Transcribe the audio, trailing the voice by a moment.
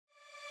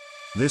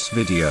This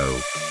video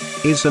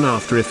is an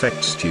After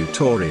Effects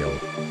tutorial.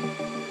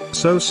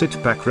 So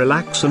sit back,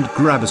 relax and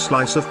grab a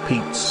slice of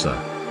pizza.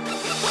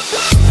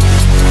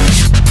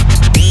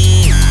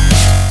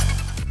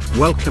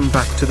 Welcome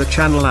back to the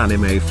channel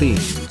Anime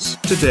Fiends.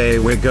 Today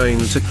we're going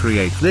to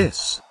create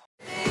this.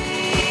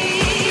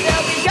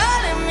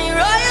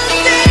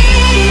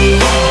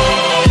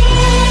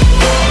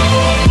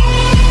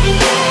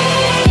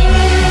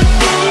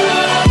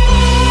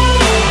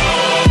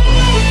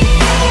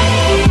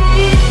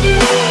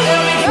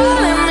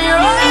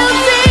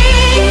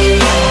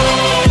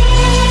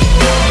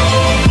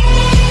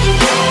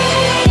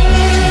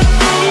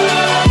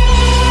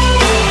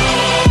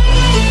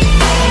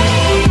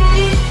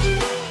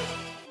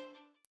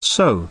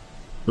 So,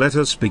 let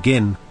us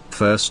begin.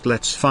 First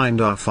let's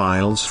find our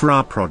files for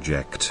our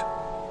project.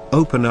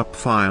 Open up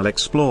File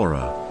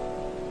Explorer.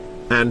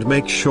 And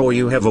make sure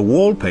you have a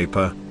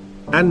wallpaper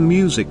and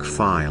music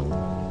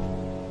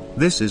file.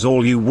 This is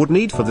all you would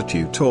need for the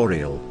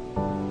tutorial.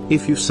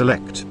 If you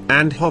select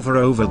and hover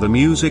over the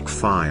music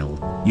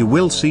file, you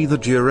will see the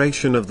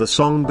duration of the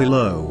song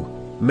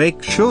below.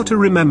 Make sure to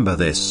remember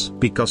this,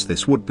 because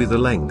this would be the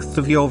length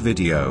of your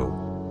video.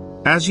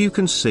 As you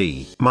can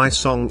see, my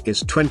song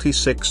is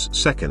 26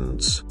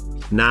 seconds.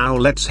 Now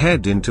let's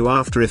head into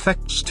After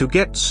Effects to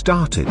get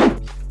started.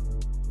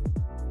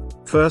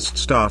 First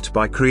start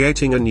by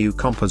creating a new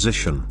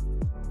composition.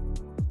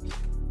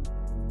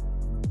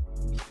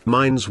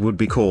 Mine's would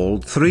be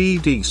called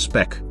 3D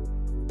Spec.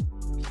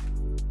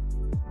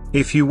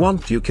 If you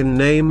want, you can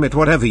name it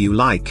whatever you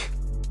like.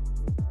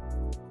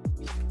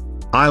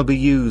 I'll be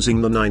using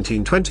the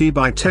 1920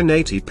 by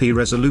 1080p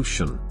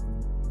resolution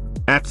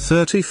at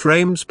 30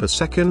 frames per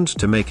second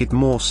to make it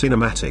more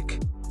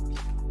cinematic.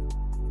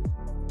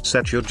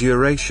 Set your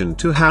duration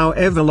to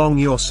however long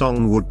your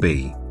song would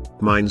be.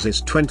 Mine's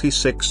is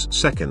 26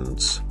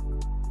 seconds.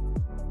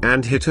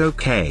 And hit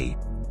OK.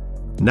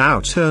 Now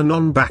turn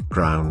on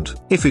background.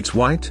 If it's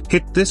white,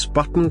 hit this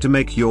button to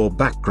make your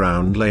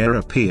background layer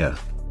appear.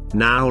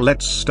 Now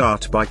let's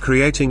start by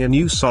creating a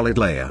new solid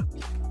layer.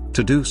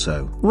 To do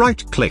so,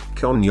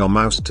 right-click on your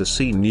mouse to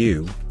see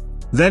New.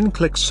 Then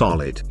click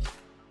Solid.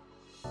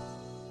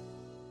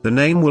 The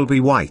name will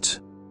be white.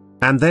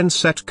 And then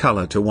set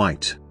color to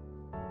white.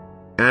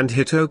 And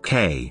hit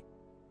OK.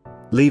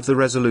 Leave the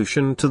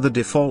resolution to the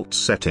default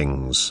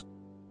settings.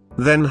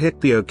 Then hit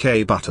the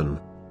OK button.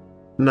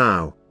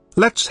 Now,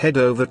 let's head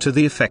over to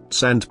the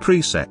Effects and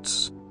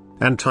Presets.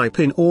 And type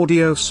in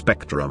Audio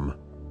Spectrum.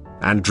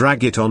 And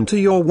drag it onto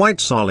your white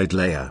solid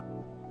layer.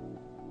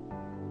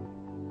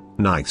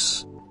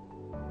 Nice.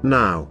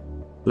 Now,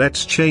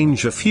 let's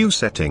change a few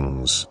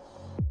settings.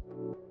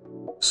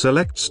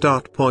 Select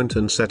start point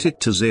and set it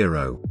to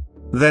 0.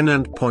 Then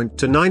end point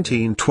to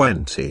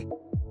 1920.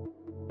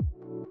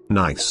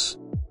 Nice.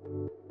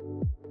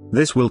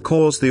 This will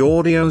cause the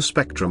audio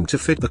spectrum to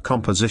fit the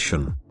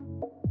composition.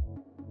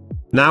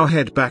 Now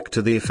head back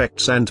to the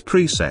Effects and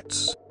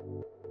Presets.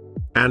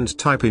 And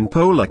type in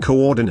Polar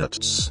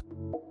Coordinates.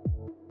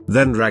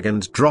 Then drag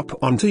and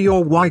drop onto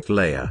your white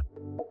layer.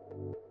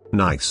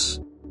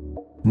 Nice.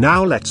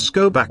 Now let's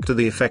go back to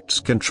the Effects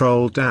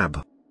Control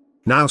tab.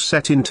 Now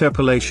set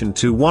interpolation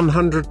to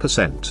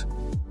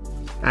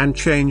 100%. And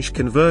change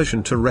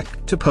conversion to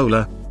rect to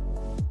polar.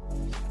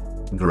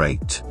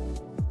 Great.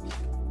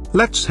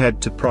 Let's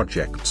head to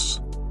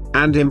Projects.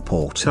 And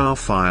import our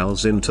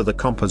files into the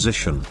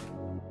composition.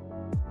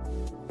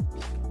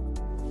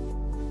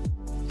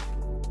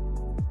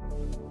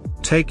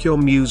 Take your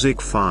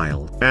music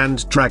file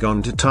and drag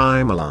onto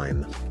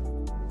Timeline.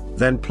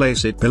 Then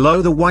place it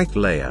below the white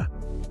layer.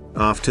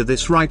 After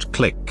this,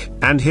 right-click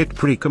and hit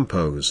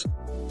Pre-compose.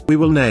 We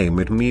will name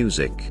it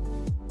Music.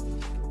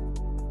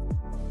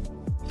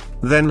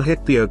 Then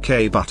hit the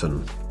OK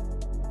button.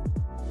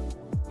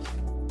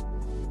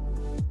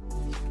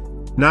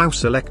 Now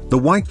select the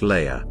white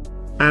layer.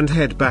 And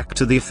head back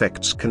to the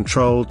Effects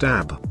Control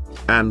tab.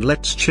 And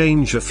let's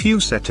change a few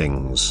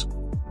settings.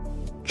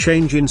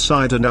 Change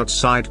inside and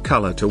outside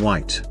color to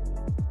white.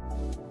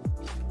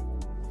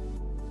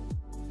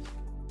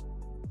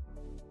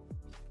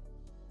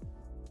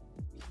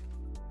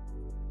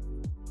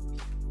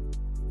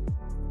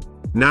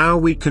 Now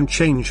we can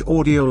change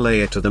audio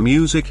layer to the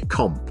music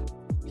comp.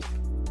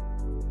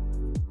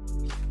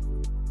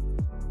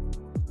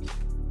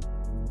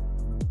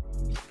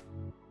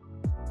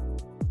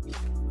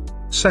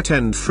 Set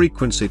end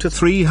frequency to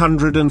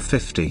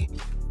 350.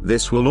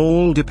 This will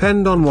all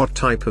depend on what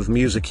type of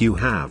music you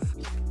have.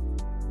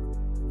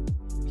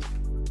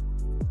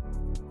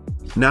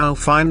 Now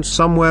find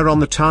somewhere on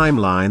the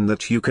timeline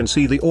that you can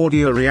see the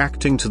audio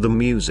reacting to the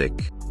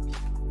music.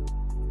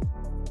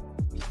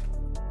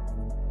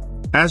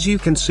 As you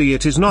can see,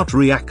 it is not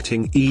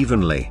reacting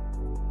evenly.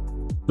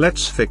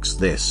 Let's fix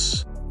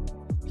this.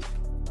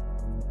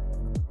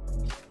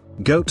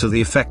 Go to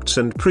the Effects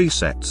and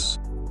Presets.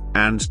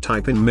 And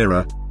type in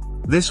Mirror.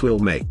 This will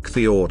make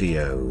the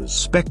audio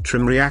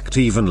spectrum react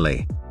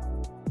evenly.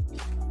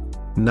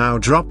 Now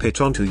drop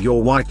it onto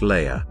your white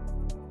layer.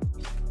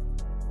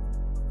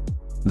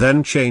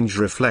 Then change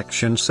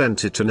reflection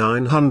center to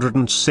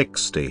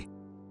 960.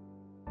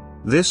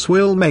 This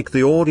will make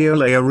the audio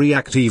layer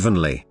react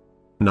evenly.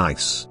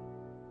 Nice.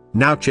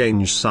 Now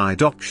change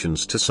side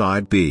options to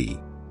side B.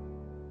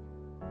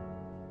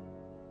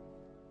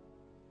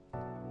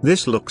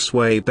 This looks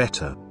way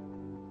better.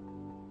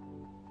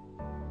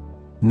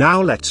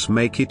 Now let's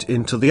make it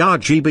into the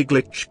RGB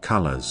glitch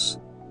colors.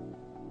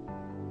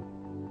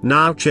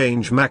 Now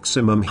change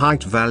maximum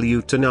height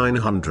value to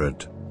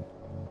 900.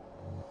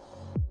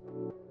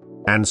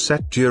 And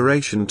set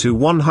duration to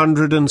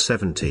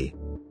 170.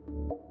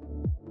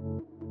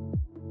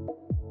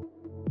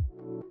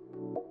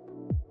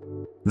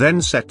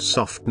 Then set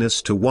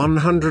softness to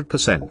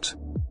 100%.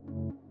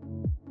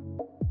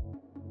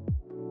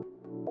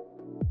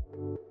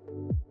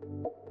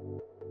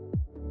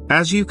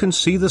 As you can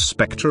see, the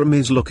spectrum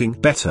is looking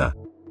better.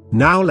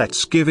 Now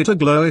let's give it a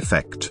glow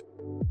effect.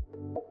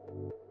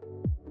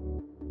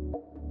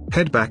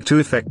 Head back to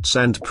Effects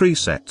and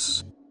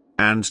Presets.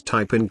 And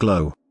type in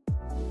Glow.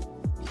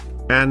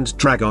 And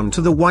drag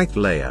onto the white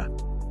layer.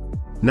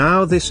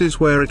 Now this is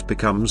where it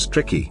becomes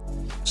tricky.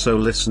 So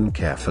listen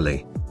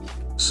carefully.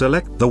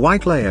 Select the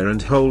white layer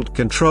and hold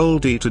Ctrl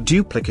D to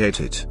duplicate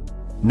it.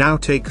 Now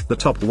take the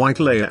top white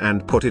layer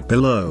and put it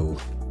below.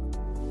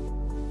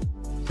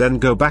 Then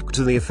go back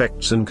to the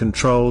effects and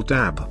Ctrl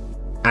Tab.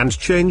 And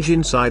change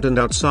inside and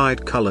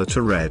outside color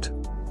to red.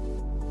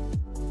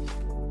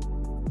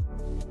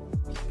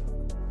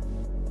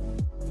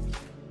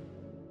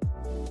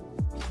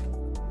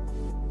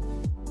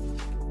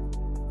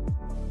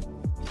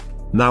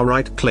 Now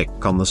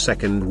right-click on the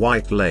second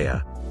white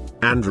layer.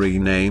 And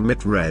rename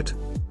it red.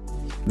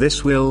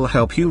 This will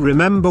help you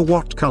remember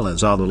what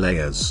colors are the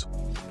layers.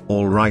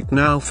 Alright,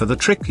 now for the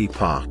tricky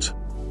part.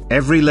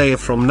 Every layer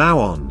from now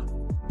on,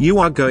 you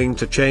are going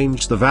to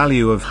change the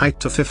value of height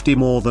to 50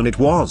 more than it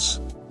was.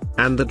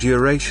 And the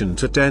duration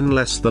to 10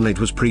 less than it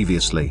was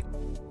previously.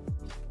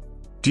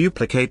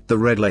 Duplicate the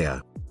red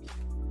layer.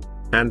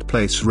 And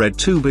place red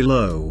 2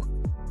 below.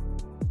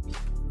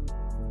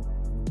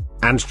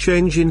 And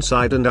change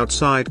inside and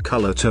outside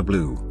color to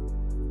blue.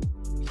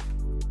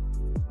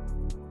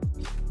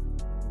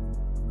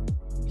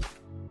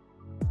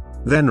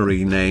 Then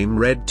rename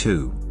red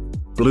to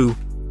blue.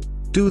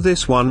 Do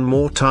this one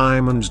more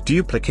time and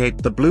duplicate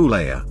the blue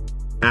layer.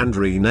 And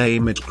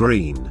rename it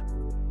green.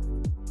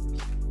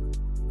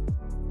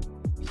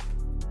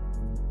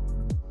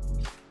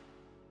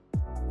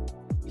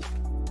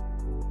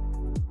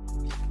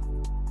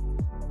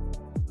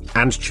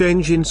 And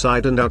change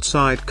inside and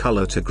outside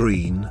color to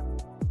green.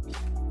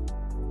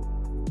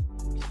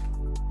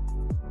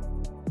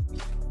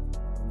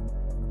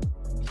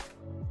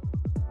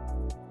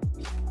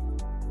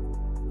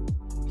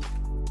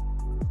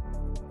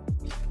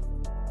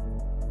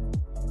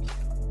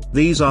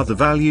 These are the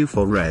value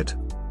for red,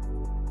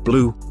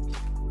 blue,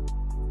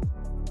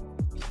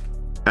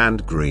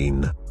 and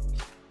green.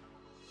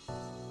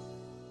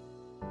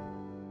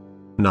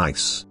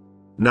 Nice.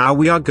 Now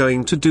we are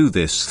going to do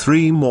this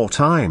 3 more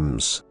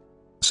times.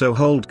 So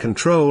hold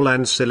Ctrl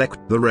and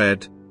select the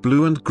red,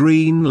 blue and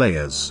green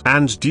layers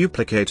and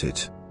duplicate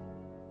it.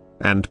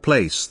 And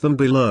place them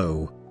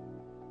below.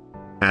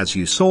 As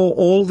you saw,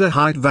 all the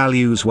height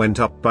values went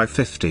up by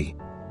 50.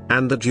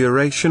 And the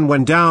duration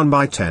went down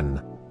by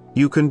 10.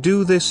 You can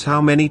do this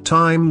how many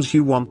times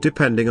you want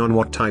depending on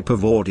what type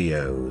of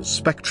audio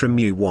spectrum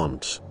you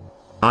want.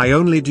 I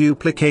only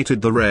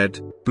duplicated the red,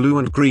 blue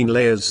and green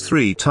layers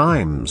 3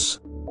 times.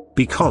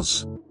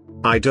 Because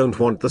I don't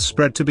want the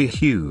spread to be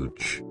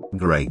huge.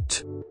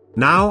 Great.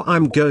 Now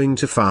I'm going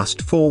to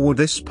fast forward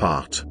this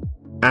part.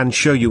 And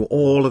show you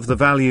all of the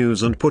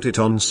values and put it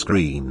on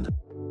screen.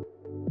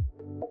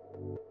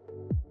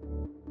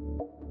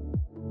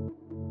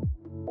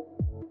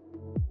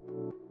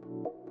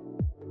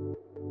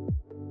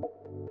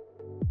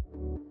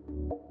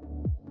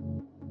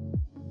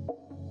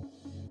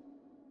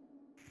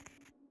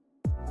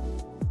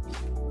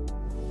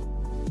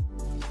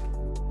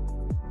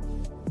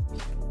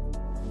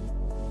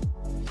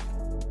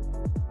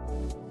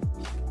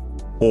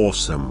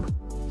 Awesome.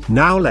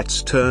 Now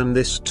let's turn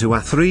this to a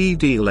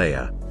 3D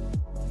layer.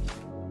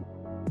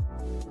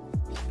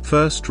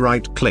 First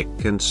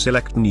right-click and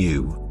select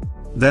New.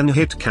 Then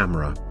hit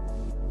Camera.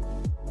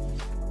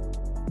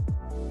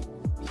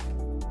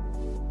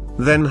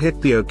 Then hit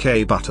the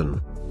OK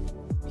button.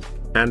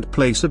 And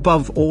place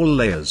above all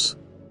layers.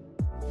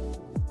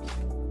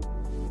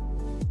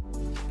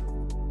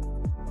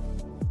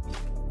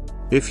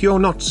 If you're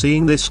not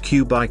seeing this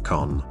cube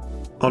icon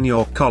on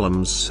your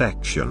columns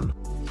section,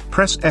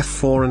 press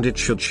F4 and it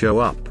should show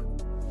up.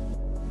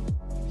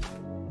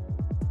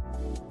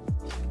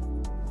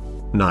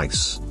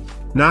 Nice.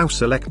 Now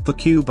select the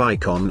cube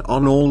icon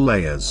on all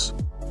layers.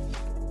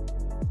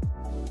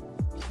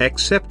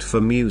 Except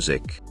for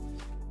music.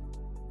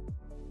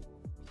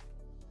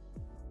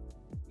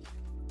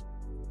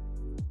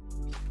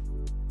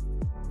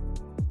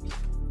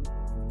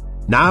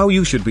 Now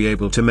you should be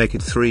able to make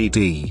it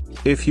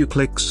 3D, if you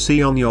click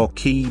C on your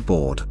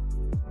keyboard.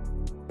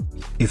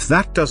 If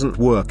that doesn't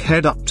work,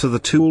 head up to the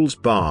tools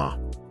bar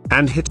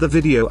and hit the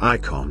video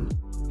icon.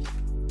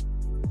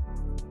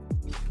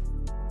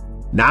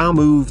 Now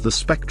move the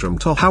spectrum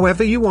to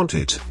however you want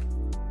it.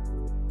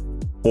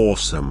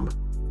 Awesome.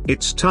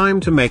 It's time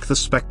to make the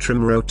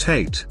spectrum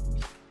rotate.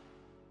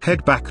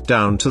 Head back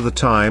down to the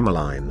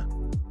timeline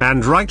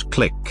and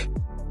right-click,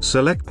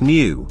 select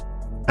New,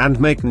 and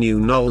make New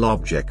Null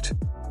Object.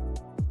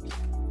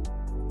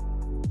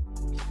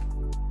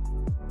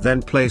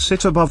 Then place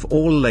it above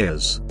all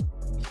layers.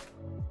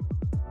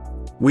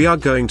 We are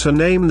going to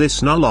name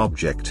this null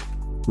object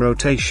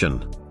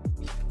Rotation.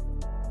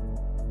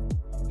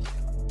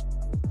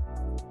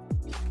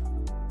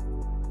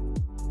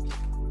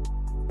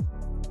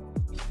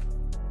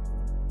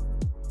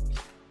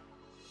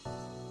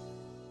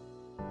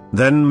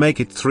 Then make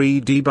it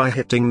 3D by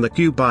hitting the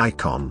cube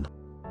icon.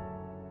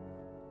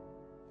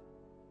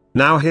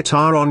 Now hit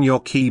R on your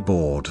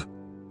keyboard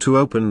to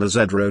open the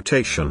Z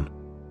rotation.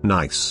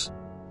 Nice.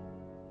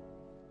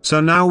 So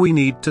now we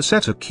need to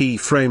set a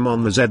keyframe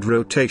on the Z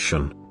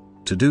rotation.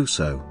 To do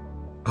so,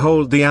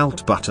 hold the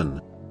Alt button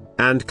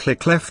and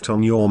click left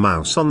on your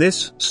mouse on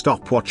this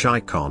stopwatch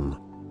icon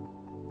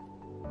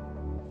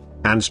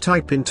and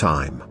type in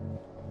time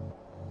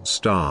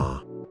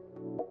 *50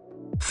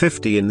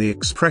 in the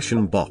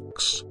expression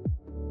box.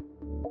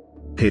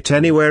 Hit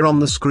anywhere on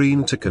the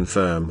screen to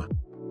confirm.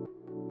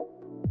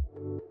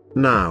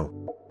 Now,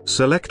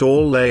 select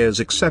all layers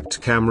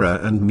except camera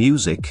and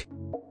music,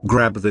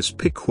 grab this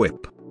pick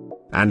whip,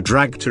 and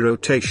drag to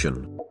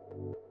rotation.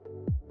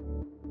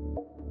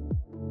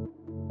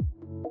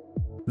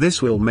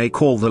 This will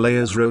make all the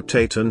layers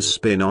rotate and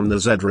spin on the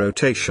Z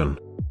rotation.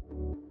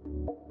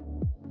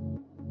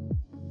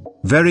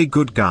 Very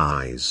good,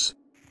 guys.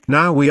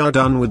 Now we are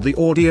done with the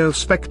audio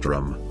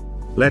spectrum.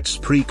 Let's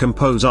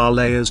pre-compose our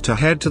layers to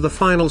head to the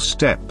final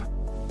step.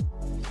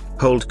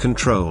 Hold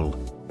Ctrl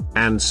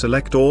and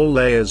select all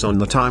layers on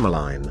the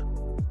timeline.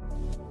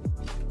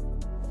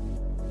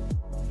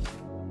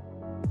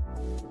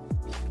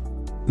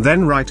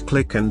 Then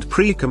right-click and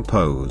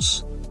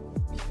pre-compose.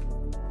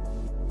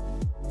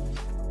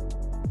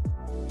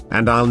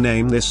 And I'll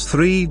name this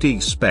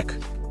 3D spec.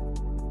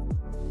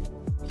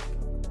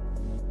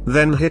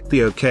 Then hit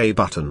the OK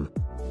button.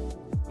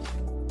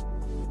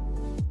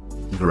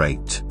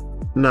 Great.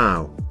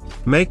 Now,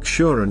 make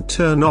sure and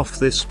turn off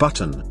this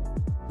button.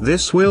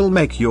 This will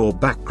make your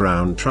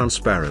background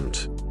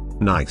transparent.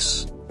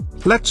 Nice.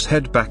 Let's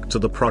head back to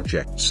the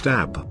Projects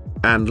tab,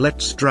 and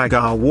let's drag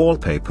our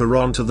wallpaper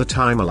onto the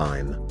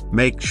timeline.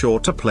 Make sure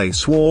to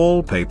place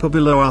wallpaper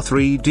below our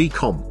 3D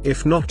comp,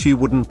 if not you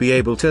wouldn't be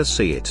able to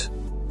see it.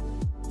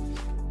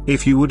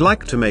 If you would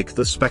like to make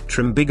the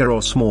spectrum bigger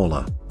or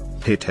smaller,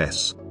 hit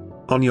S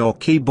on your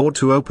keyboard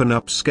to open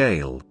up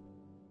scale.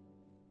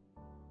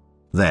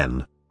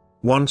 Then,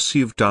 once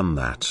you've done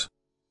that,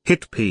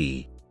 hit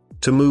P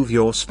to move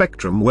your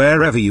spectrum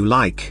wherever you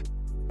like.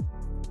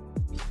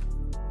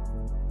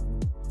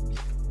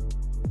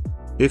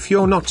 If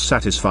you're not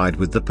satisfied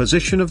with the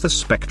position of the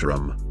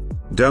spectrum,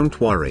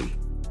 don't worry.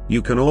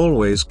 You can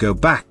always go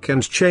back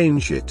and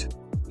change it.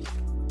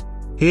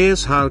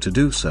 Here's how to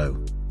do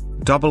so.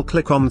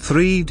 Double-click on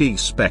 3D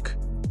spec,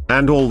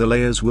 and all the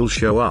layers will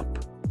show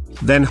up.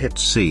 Then hit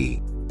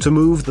C to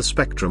move the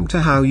spectrum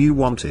to how you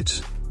want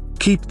it.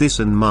 Keep this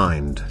in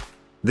mind.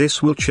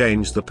 This will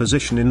change the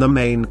position in the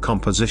main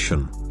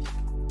composition.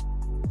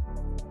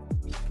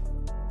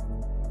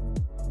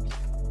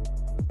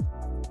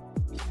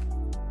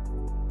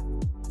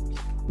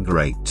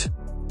 Great.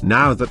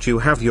 Now that you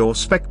have your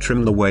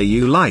spectrum the way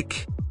you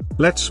like,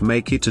 let's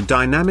make it a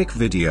dynamic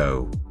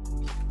video.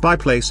 By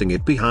placing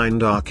it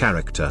behind our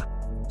character,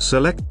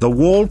 select the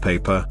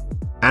wallpaper,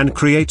 and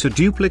create a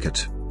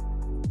duplicate.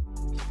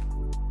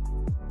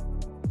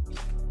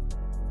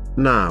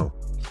 Now,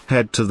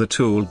 head to the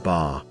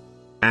toolbar,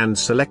 and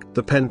select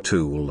the pen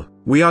tool.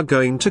 We are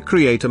going to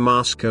create a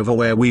mask over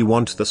where we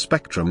want the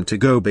spectrum to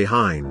go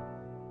behind.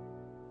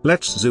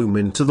 Let's zoom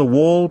into the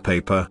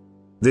wallpaper.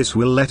 This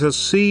will let us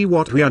see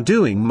what we are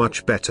doing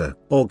much better.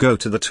 Or go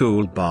to the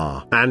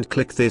toolbar and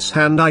click this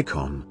hand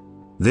icon.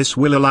 This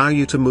will allow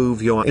you to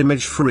move your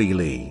image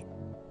freely.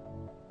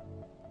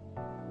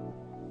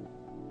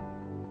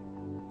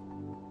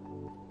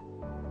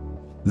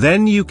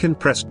 Then you can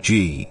press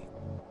G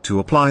to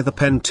apply the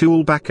pen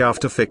tool back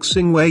after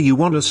fixing where you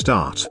want to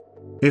start.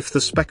 If the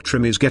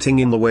spectrum is getting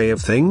in the way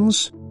of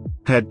things,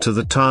 head to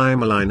the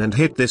timeline and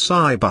hit this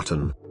I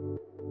button.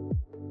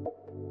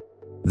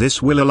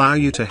 This will allow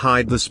you to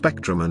hide the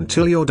spectrum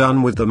until you're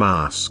done with the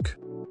mask.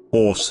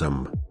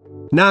 Awesome.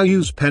 Now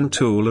use pen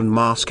tool and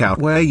mask out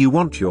where you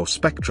want your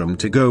spectrum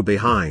to go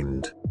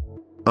behind.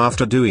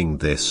 After doing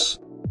this,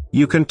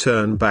 you can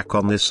turn back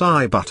on this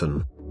I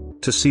button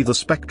to see the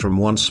spectrum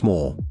once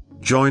more.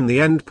 Join the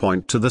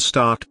endpoint to the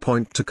start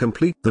point to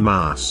complete the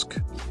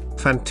mask.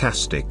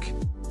 Fantastic.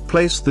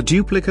 Place the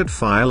duplicate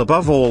file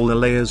above all the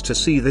layers to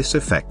see this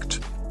effect.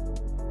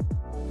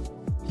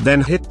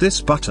 Then hit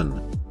this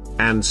button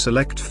and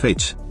select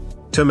Fit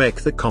to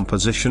make the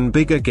composition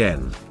big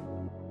again.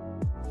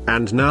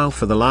 And now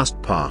for the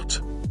last part,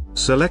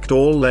 Select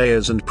all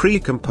layers and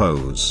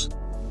pre-compose.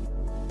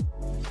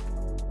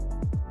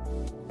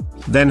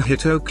 Then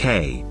hit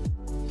OK.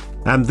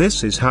 And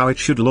this is how it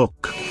should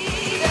look.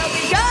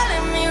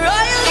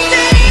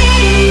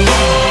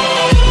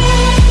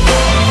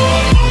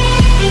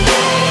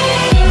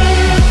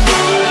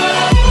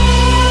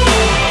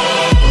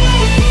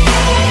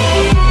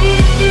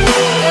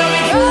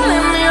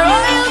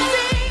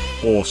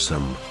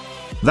 Awesome.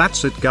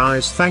 That's it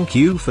guys, thank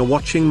you for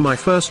watching my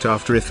first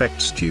After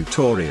Effects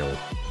tutorial.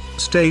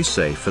 Stay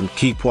safe and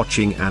keep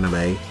watching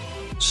anime.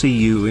 See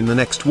you in the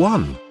next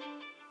one.